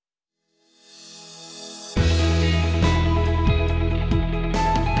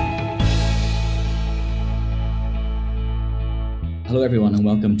Hello everyone and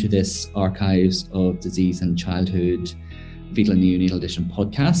welcome to this Archives of Disease and Childhood Fetal and Neonatal Edition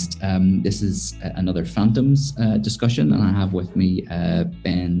podcast. This is another Fantoms discussion, and I have with me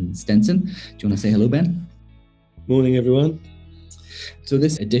Ben Stenson. Do you want to say hello, Ben? Morning everyone. So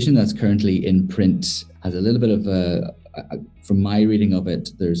this edition that's currently in print has a little bit of from my reading of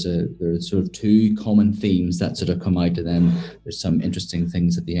it, there's sort of two common themes that sort of come out, and then there's some interesting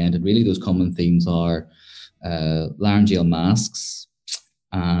things at the end. And really those common themes are laryngeal masks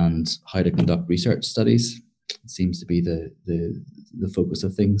and how to conduct research studies. It seems to be the focus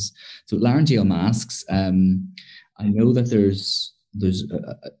of things. So laryngeal masks, I know that there's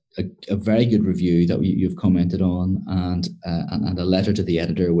a very good review that you've commented on, and a letter to the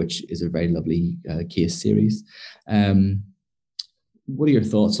editor, which is a very lovely case series. What are your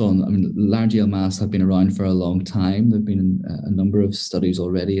thoughts on? I mean, laryngeal masks have been around for a long time. There've been a number of studies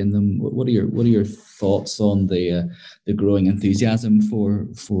already in them. What are your thoughts on the growing enthusiasm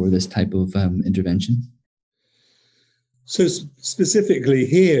for this type of intervention? So specifically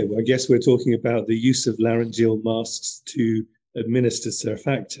here, I guess we're talking about the use of laryngeal masks to administer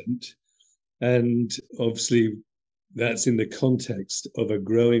surfactant, and obviously that's in the context of a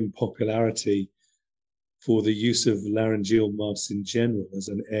growing popularity for the use of laryngeal masks in general as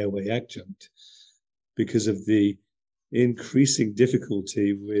an airway adjunct, because of the increasing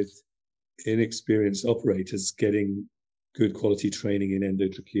difficulty with inexperienced operators getting good quality training in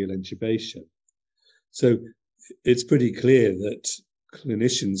endotracheal intubation. So it's pretty clear that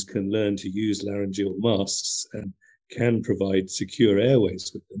clinicians can learn to use laryngeal masks and can provide secure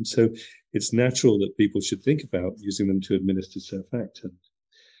airways with them. So it's natural that people should think about using them to administer surfactant.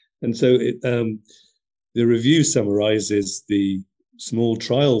 And so the review summarizes the small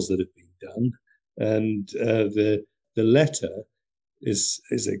trials that have been done, and the letter is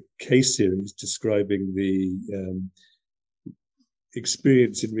a case series describing the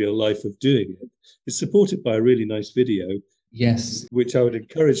experience in real life of doing it. It's supported by a really nice video, yes, which I would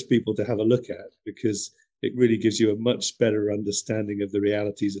encourage people to have a look at, because it really gives you a much better understanding of the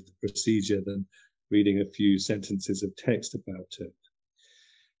realities of the procedure than reading a few sentences of text about it.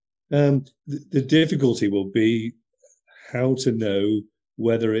 The difficulty will be how to know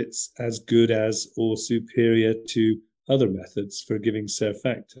whether it's as good as or superior to other methods for giving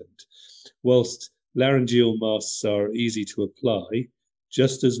surfactant. Whilst laryngeal masks are easy to apply,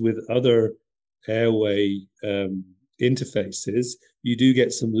 just as with other airway interfaces, you do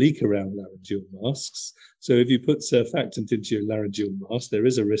get some leak around laryngeal masks. So if you put surfactant into your laryngeal mask, there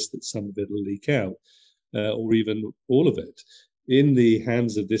is a risk that some of it will leak out, or even all of it. In the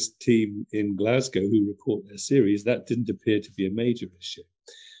hands of this team in Glasgow who report their series, that didn't appear to be a major issue.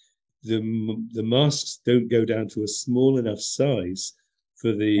 The masks don't go down to a small enough size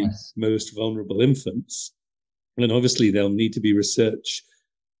for the most vulnerable infants. And obviously there'll need to be research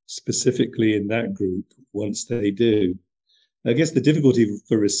specifically in that group once they do. I guess the difficulty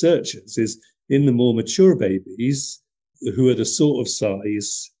for researchers is in the more mature babies, who are the sort of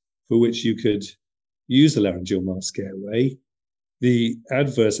size for which you could use a laryngeal mask airway, the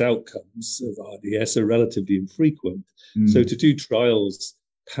adverse outcomes of RDS are relatively infrequent. So to do trials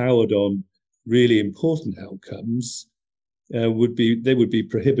powered on really important outcomes would be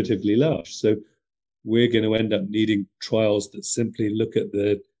prohibitively large. So we're going to end up needing trials that simply look at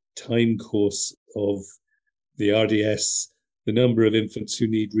the time course of the RDS, the number of infants who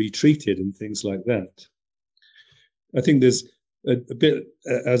need retreated and things like that. I think there's a bit,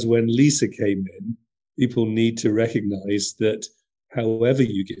 as when Lisa came in, people need to recognize that however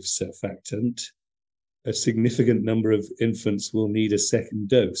you give surfactant, a significant number of infants will need a second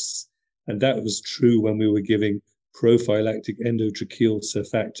dose. And that was true when we were giving prophylactic endotracheal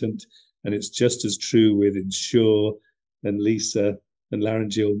surfactant, and it's just as true with Ensure and Lisa and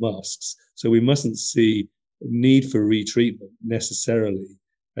laryngeal masks. So we mustn't see need for retreatment necessarily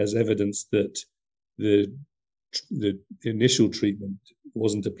as evidence that the initial treatment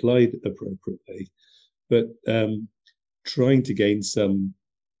wasn't applied appropriately, but trying to gain some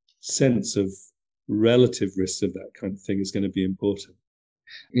sense of relative risks of that kind of thing is going to be important.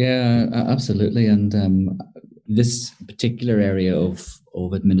 Yeah, absolutely. And this particular area of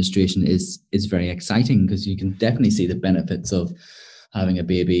administration is very exciting, because you can definitely see the benefits of having a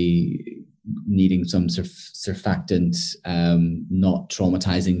baby needing some surfactant, not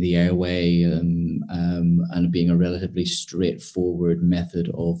traumatizing the airway, and being a relatively straightforward method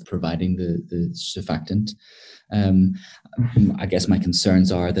of providing the surfactant. I guess my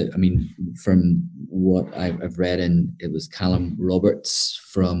concerns are that, I mean, from what I've read, and it was Callum Roberts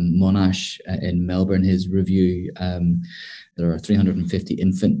from Monash in Melbourne, his review, there are 350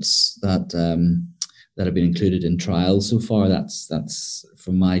 infants that that have been included in trials so far. That's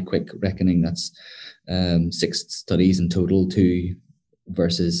from my quick reckoning, that's 6 studies in total, 2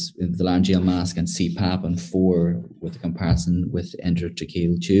 versus the laryngeal mask and CPAP, and 4 with a comparison with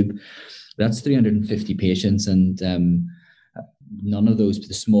endotracheal tube. That's 350 patients, and none of those,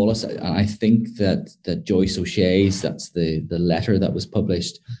 the smallest, I think that Joyce O'Shea's, that's the letter that was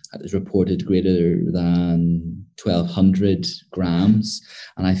published, is reported greater than 1,200 grams.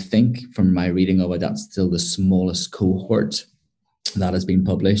 And I think from my reading of it, that's still the smallest cohort that has been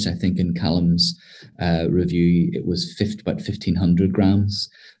published. I think in Callum's review, it was about 1,500 grams.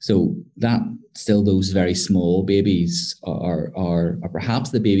 So that still, those very small babies are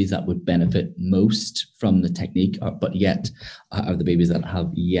perhaps the babies that would benefit most from the technique, but yet are the babies that have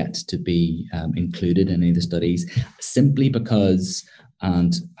yet to be included in any of the studies, simply because,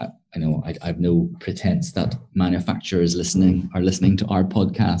 and I know I've no pretense that manufacturers are listening to our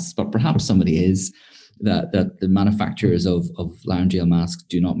podcasts, but perhaps somebody is, that the manufacturers of laryngeal masks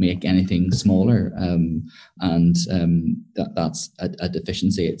do not make anything smaller, and that's a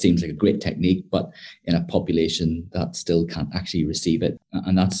deficiency. It seems like a great technique, but in a population that still can't actually receive it,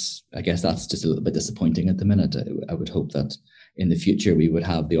 and I guess that's just a little bit disappointing at the minute. I would hope that in the future we would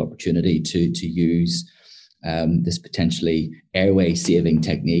have the opportunity to use this potentially airway saving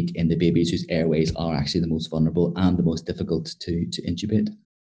technique in the babies whose airways are actually the most vulnerable and the most difficult to intubate.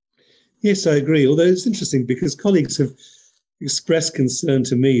 Yes, I agree. Although it's interesting because colleagues have expressed concern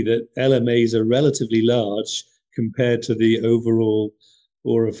to me that LMAs are relatively large compared to the overall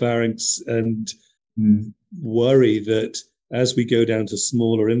oropharynx, and worry that as we go down to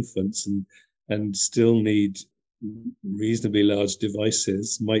smaller infants and still need reasonably large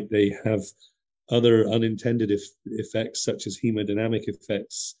devices, might they have other unintended effects, such as hemodynamic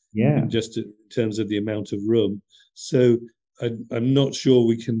effects, just in terms of the amount of room. So I'm not sure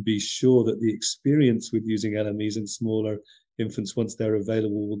we can be sure that the experience with using LMEs in smaller infants, once they're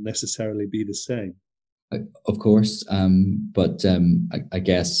available, will necessarily be the same. Of course, but I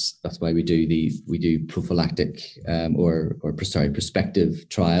guess that's why we do prophylactic or prospective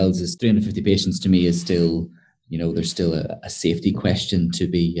trials. Is 350 patients to me is still, there's still a safety question to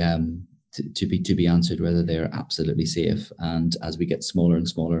be answered, whether they're absolutely safe. And as we get smaller and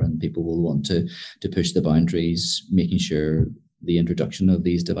smaller, and people will want to push the boundaries, making sure the introduction of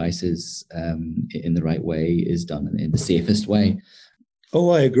these devices in the right way is done in the safest way.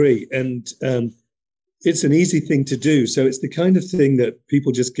 Oh, I agree. And it's an easy thing to do. So it's the kind of thing that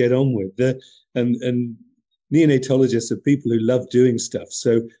people just get on with. And neonatologists are people who love doing stuff.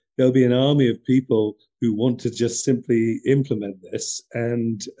 So there'll be an army of people who want to just simply implement this.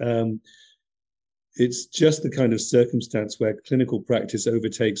 And it's just the kind of circumstance where clinical practice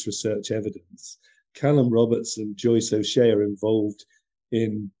overtakes research evidence. Callum Roberts and Joyce O'Shea are involved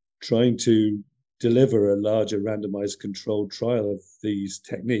in trying to deliver a larger randomized controlled trial of these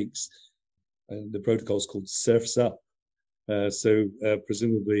techniques. And the protocol is called Surf's Up. So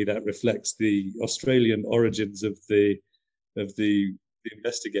presumably that reflects the Australian origins of the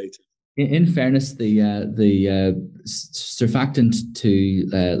investigator. In fairness, the surfactant to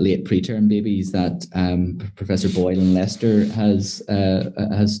late preterm babies that Professor Boyle in Leicester has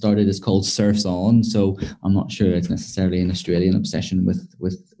started is called Surf's On. So I'm not sure it's necessarily an Australian obsession with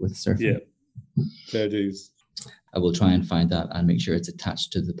surfing. Yeah, fair dues. I will try and find that and make sure it's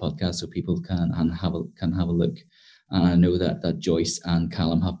attached to the podcast so people can have a look. And I know that Joyce and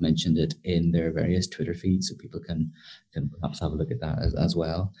Callum have mentioned it in their various Twitter feeds, so people can perhaps have a look at that as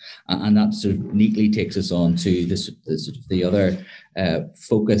well. And that sort of neatly takes us on to the other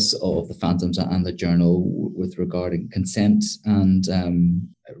focus of the Fantoms and the journal with regarding consent and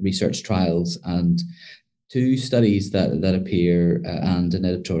research trials, and 2 studies that appear and an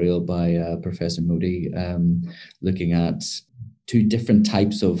editorial by Professor Modi looking at 2 different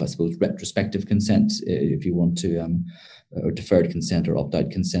types of, I suppose, retrospective consent, if you want to, or deferred consent or opt-out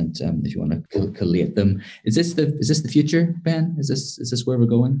consent, if you want to collate them. Is this the future, Ben? Is this where we're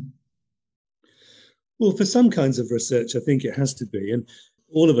going? Well, for some kinds of research, I think it has to be. And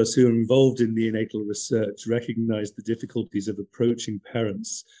all of us who are involved in neonatal research recognize the difficulties of approaching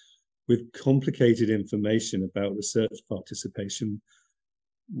parents with complicated information about research participation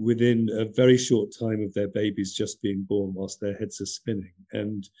within a very short time of their babies just being born whilst their heads are spinning.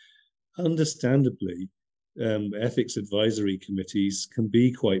 And understandably, ethics advisory committees can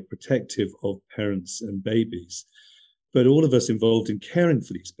be quite protective of parents and babies. But all of us involved in caring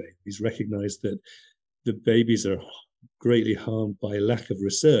for these babies recognize that the babies are greatly harmed by lack of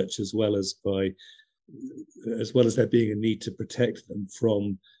research, as well as there being a need to protect them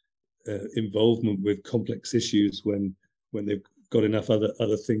from involvement with complex issues when they've got enough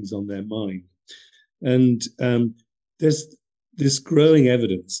other things on their mind. And there's this growing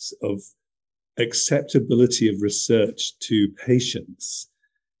evidence of acceptability of research to patients,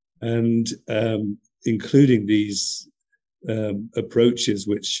 and including these approaches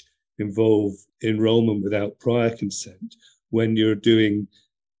which involve enrollment without prior consent when you're doing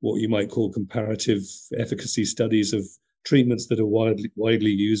what you might call comparative efficacy studies of treatments that are widely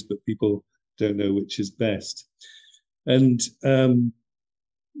used, but people don't know which is best. And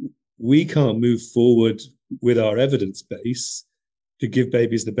we can't move forward with our evidence base to give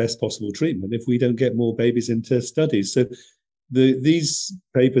babies the best possible treatment if we don't get more babies into studies. So these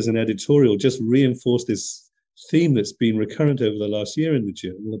papers and editorial just reinforce this theme that's been recurrent over the last year in the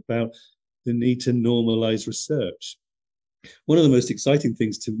journal about the need to normalize research. One of the most exciting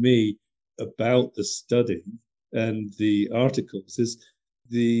things to me about the study and the articles is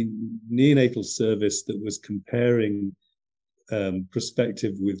the neonatal service that was comparing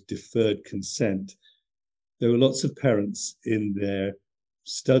prospective with deferred consent. There were lots of parents in their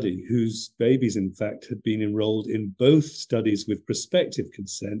study whose babies, in fact, had been enrolled in both studies with prospective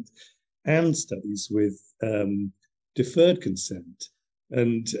consent and studies with deferred consent.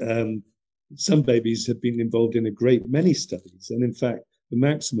 And some babies have been involved in a great many studies. And in fact, the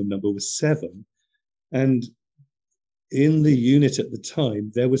maximum number was 7. And in the unit at the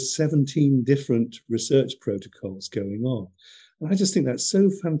time, there were 17 different research protocols going on. And I just think that's so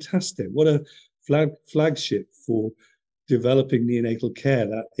fantastic. What a flagship for developing neonatal care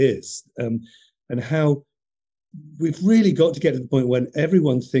that is. And how we've really got to get to the point when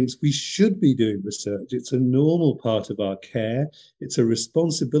everyone thinks we should be doing research. It's a normal part of our care. It's a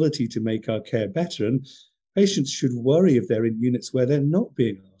responsibility to make our care better. And patients should worry if they're in units where they're not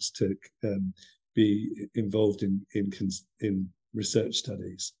being asked to be involved in research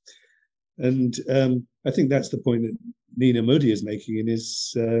studies. And I think that's the point that Nina Modi is making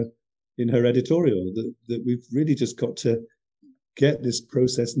in her editorial, that we've really just got to get this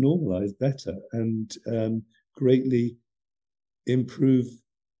process normalized better and greatly improve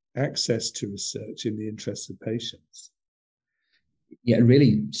access to research in the interests of patients. Yeah, it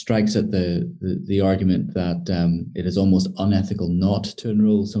really strikes at the argument that it is almost unethical not to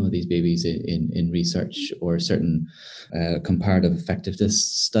enroll some of these babies in research or certain comparative effectiveness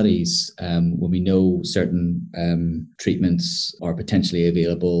studies when we know certain treatments are potentially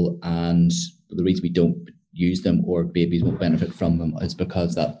available, and the reason we don't use them or babies won't benefit from them is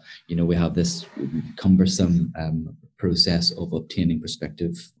because that, you know, we have this cumbersome process of obtaining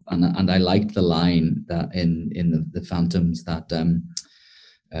perspective. And I liked the line that in the Fantoms that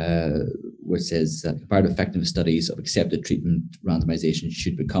where it says that comparative effectiveness studies of accepted treatment randomization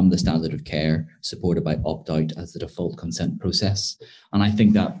should become the standard of care, supported by opt-out as the default consent process. And I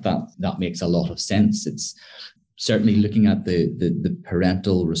think that makes a lot of sense. It's certainly looking at the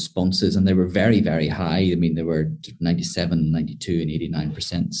parental responses, and they were very, very high. I mean, they were 97, 92, and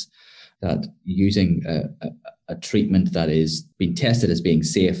 89%. That using a treatment that is being tested as being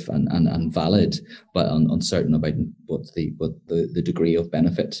safe and valid, but uncertain about what the degree of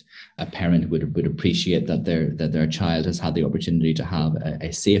benefit, a parent would appreciate that their child has had the opportunity to have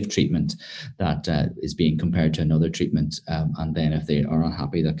a safe treatment that is being compared to another treatment, and then if they are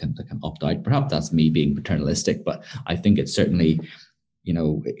unhappy, they can opt out. Perhaps that's me being paternalistic, but I think it's certainly, you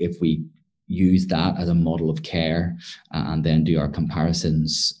know, if we use that as a model of care and then do our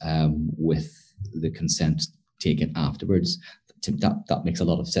comparisons with the consent taken afterwards, that makes a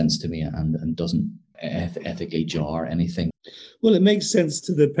lot of sense to me and doesn't ethically jar anything. Well, it makes sense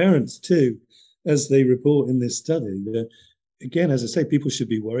to the parents too, as they report in this study. Again, as I say, people should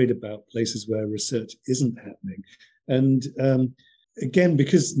be worried about places where research isn't happening. And again,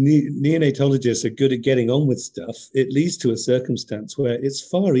 because neonatologists are good at getting on with stuff, it leads to a circumstance where it's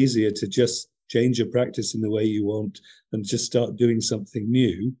far easier to just change your practice in the way you want and just start doing something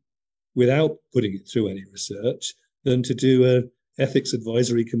new without putting it through any research than to do a ethics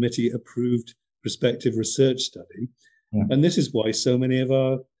advisory committee approved prospective research study. Yeah. And this is why so many of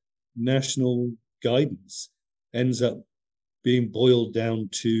our national guidance ends up being boiled down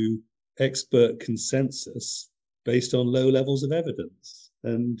to expert consensus based on low levels of evidence.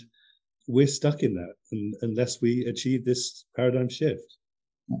 And we're stuck in that unless we achieve this paradigm shift.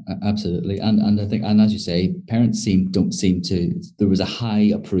 Absolutely. And I think, and as you say, parents don't seem to, there was a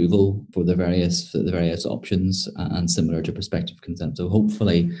high approval for the various options, and similar to prospective consent. So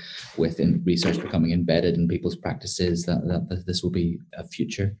hopefully with research becoming embedded in people's practices, that this will be a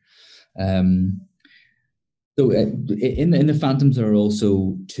future. So in the Fantoms, there are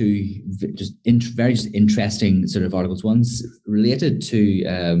also two very interesting sort of articles. One's related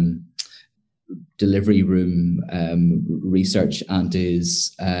to delivery room research and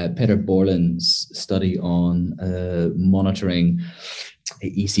is Peter Borland's study on monitoring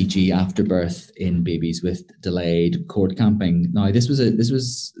ECG after birth in babies with delayed cord clamping. Now, this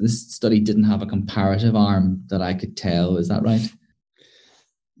study didn't have a comparative arm that I could tell. Is that right?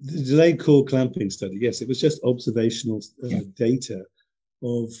 The delayed cord clamping study, yes, it was just observational data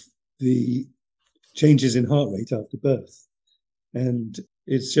of the changes in heart rate after birth. And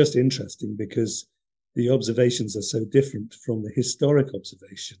it's just interesting because the observations are so different from the historic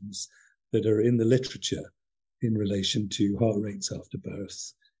observations that are in the literature in relation to heart rates after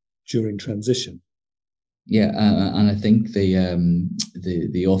birth during transition. Yeah, and I think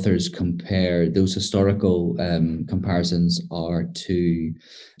the authors compare those historical comparisons are to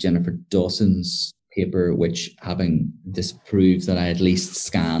Jennifer Dawson's paper, which, having disproved that I at least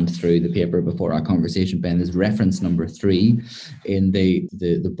scanned through the paper before our conversation, Ben, is reference number 3 in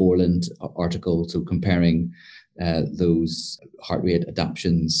the Borland article. So comparing those heart rate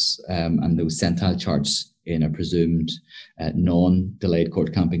adaptations and those centile charts in a presumed non-delayed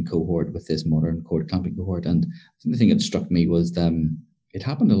cord clamping cohort with this modern cord clamping cohort. And the thing that struck me was it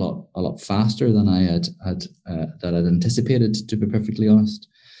happened a lot faster than I had anticipated, to be perfectly honest.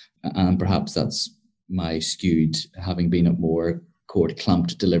 And perhaps that's my skewed, having been at more cord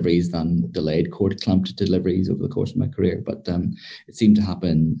clamped deliveries than delayed cord clamped deliveries over the course of my career. But it seemed to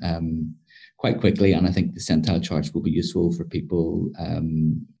happen quite quickly, and I think the centile charts will be useful for people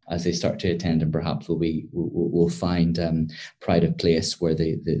as they start to attend, and perhaps we'll find pride of place where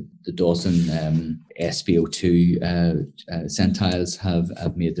the Dawson SpO2 centiles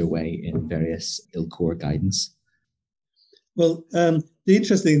have made their way in various ILCOR guidance. Well, the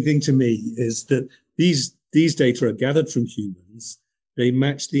interesting thing to me is that these data are gathered from humans. They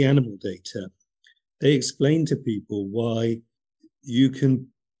match the animal data. They explain to people why you can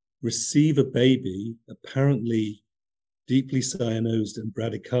receive a baby apparently deeply cyanosed and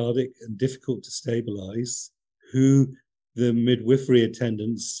bradycardic and difficult to stabilize, who the midwifery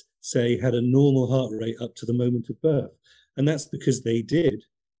attendants say had a normal heart rate up to the moment of birth. And that's because they did,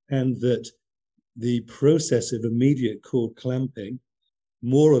 and that the process of immediate cord clamping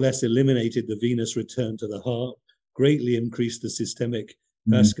more or less eliminated the venous return to the heart, greatly increased the systemic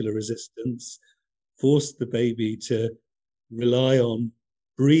vascular resistance, forced the baby to rely on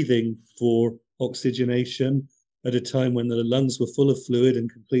breathing for oxygenation at a time when the lungs were full of fluid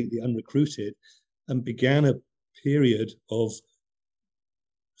and completely unrecruited, and began a period of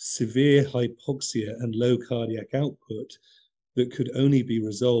severe hypoxia and low cardiac output that could only be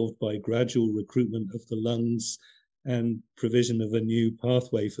resolved by gradual recruitment of the lungs and provision of a new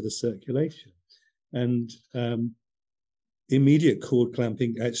pathway for the circulation. And immediate cord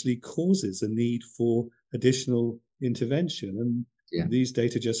clamping actually causes a need for additional intervention. And these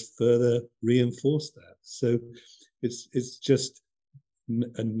data just further reinforce that. So it's just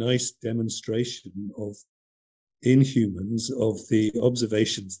a nice demonstration of, in humans, of the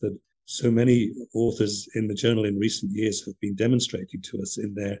observations that so many authors in the journal in recent years have been demonstrating to us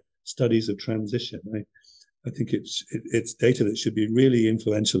in their studies of transition. I think it's data that should be really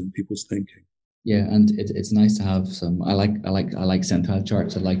influential in people's thinking. Yeah, and it's nice to have some. I like centile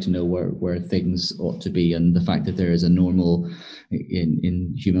charts. I'd like to know where things ought to be, and the fact that there is a normal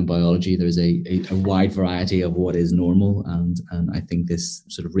in human biology. There's a wide variety of what is normal, and I think this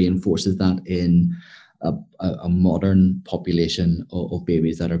sort of reinforces that in a modern population of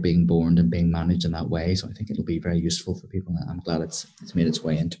babies that are being born and being managed in that way. So I think it'll be very useful for people. I'm glad it's made its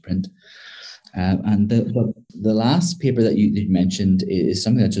way into print. And the last paper that you mentioned is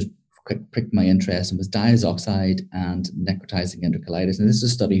something that just pricked my interest, and was diazoxide and necrotizing enterocolitis. And this is a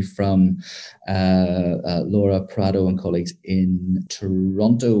study from Laura Prado and colleagues in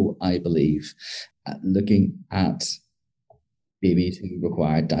Toronto, I believe, looking at babies who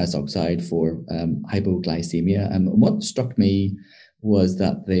required diazoxide for hypoglycemia. And what struck me was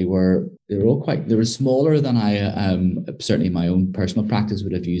that they were smaller than I certainly in my own personal practice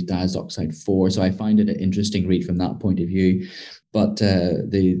would have used diazoxide for. So I find it an interesting read from that point of view. But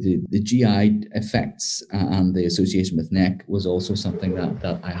the GI effects and the association with NEC was also something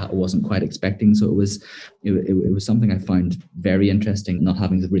that I wasn't quite expecting. So it was something I found very interesting, not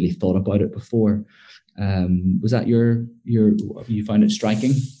having really thought about it before. Was that you found it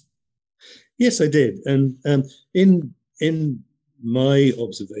striking? Yes, I did. And in my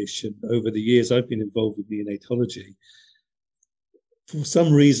observation over the years I've been involved with neonatology, for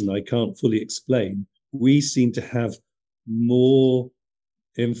some reason I can't fully explain, we seem to have more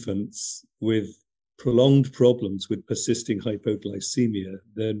infants with prolonged problems with persisting hypoglycemia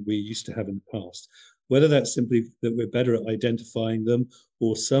than we used to have in the past. whether that's simply that we're better at identifying them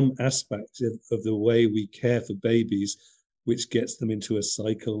or some aspect of the way we care for babies, which gets them into a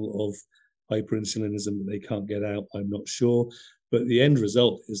cycle of hyperinsulinism that they can't get out, I'm not sure. But the end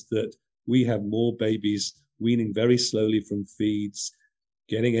result is that we have more babies weaning very slowly from feeds,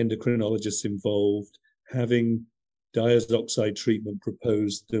 getting endocrinologists involved, having diazoxide treatment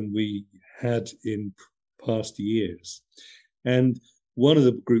proposed than we had in past years. And one of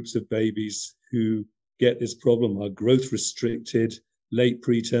the groups of babies who get this problem are growth restricted late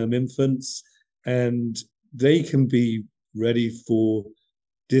preterm infants, and they can be ready for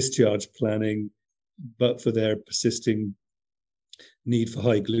discharge planning, but for their persisting need for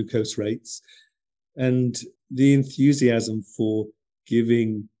high glucose rates. And the enthusiasm for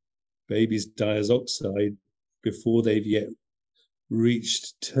giving babies diazoxide before they've yet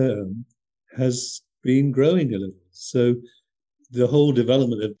reached term has been growing a little. So the whole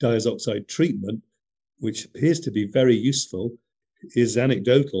development of diazoxide treatment, which appears to be very useful, is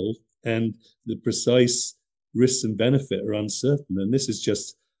anecdotal, and the precise risks and benefit are uncertain. And this is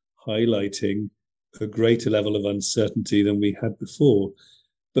just highlighting a greater level of uncertainty than we had before,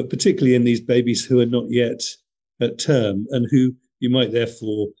 but particularly in these babies who are not yet at term and who you might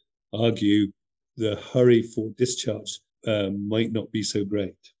therefore argue the hurry for discharge might not be so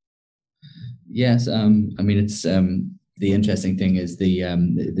great. Yes, I mean, it's the interesting thing is the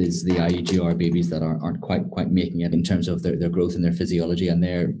IUGR babies that aren't quite making it in terms of their growth and their physiology, and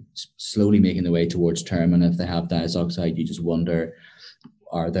they're slowly making their way towards term. And if they have diazoxide, you just wonder,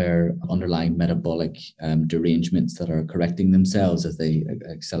 are there underlying metabolic derangements that are correcting themselves as they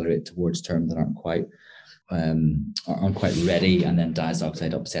accelerate towards term that aren't quite ready, and then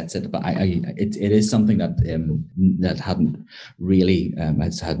diazoxide upsets it. But it is something that that hadn't really I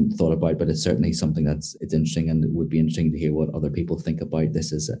hadn't thought about, but it's certainly something it's interesting, and it would be interesting to hear what other people think about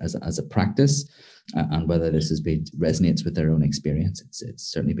this as a practice, and whether this resonates with their own experience. It's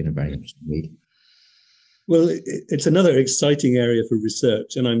certainly been a very interesting read. Well, it's another exciting area for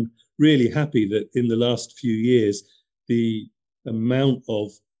research, and I'm really happy that in the last few years, the amount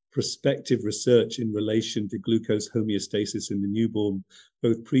of prospective research in relation to glucose homeostasis in the newborn,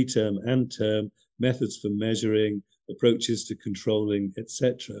 both preterm and term, methods for measuring, approaches to controlling,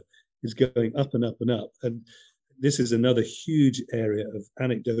 etc., is going up and up and up. And this is another huge area of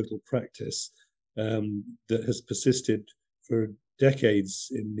anecdotal practice that has persisted for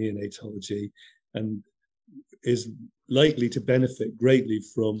decades in neonatology, and is likely to benefit greatly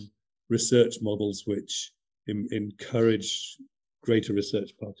from research models which encourage greater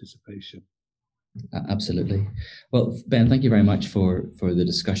research participation. Absolutely. Well, Ben, thank you very much for the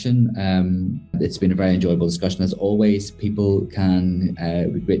discussion. It's been a very enjoyable discussion. As always, people can,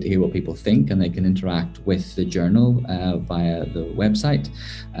 it'd be great to hear what people think, and they can interact with the journal via the website,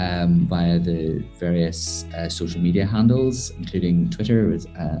 via the various social media handles, including Twitter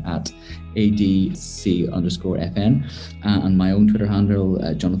at ADC_FN, and my own Twitter handle,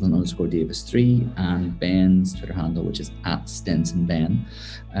 Jonathan_Davis3, and Ben's Twitter handle, which is at StensonBen.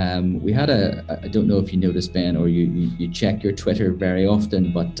 We had I don't know if you noticed, Ben, or you check your Twitter very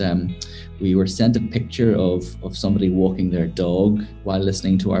often, but we were sent a picture of somebody walking their dog while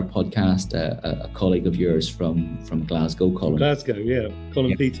listening to our podcast, a colleague of yours from Glasgow, Colin. Glasgow, yeah,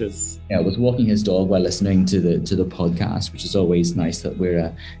 Colin Peters. Yeah, was walking his dog while listening to the podcast, which is always nice that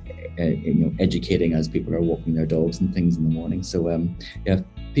we're educating as people are walking their dogs and things in the morning. So yeah,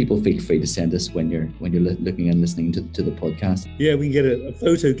 people feel free to send us when you're looking and listening to the podcast. Yeah, we can get a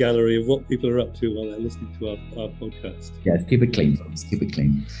photo gallery of what people are up to while they're listening to our podcast. Yes, keep it clean, folks. Keep it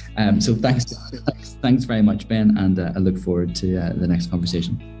clean. So thanks very much, Ben, and I look forward to the next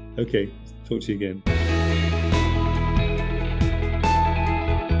conversation. Okay, talk to you again.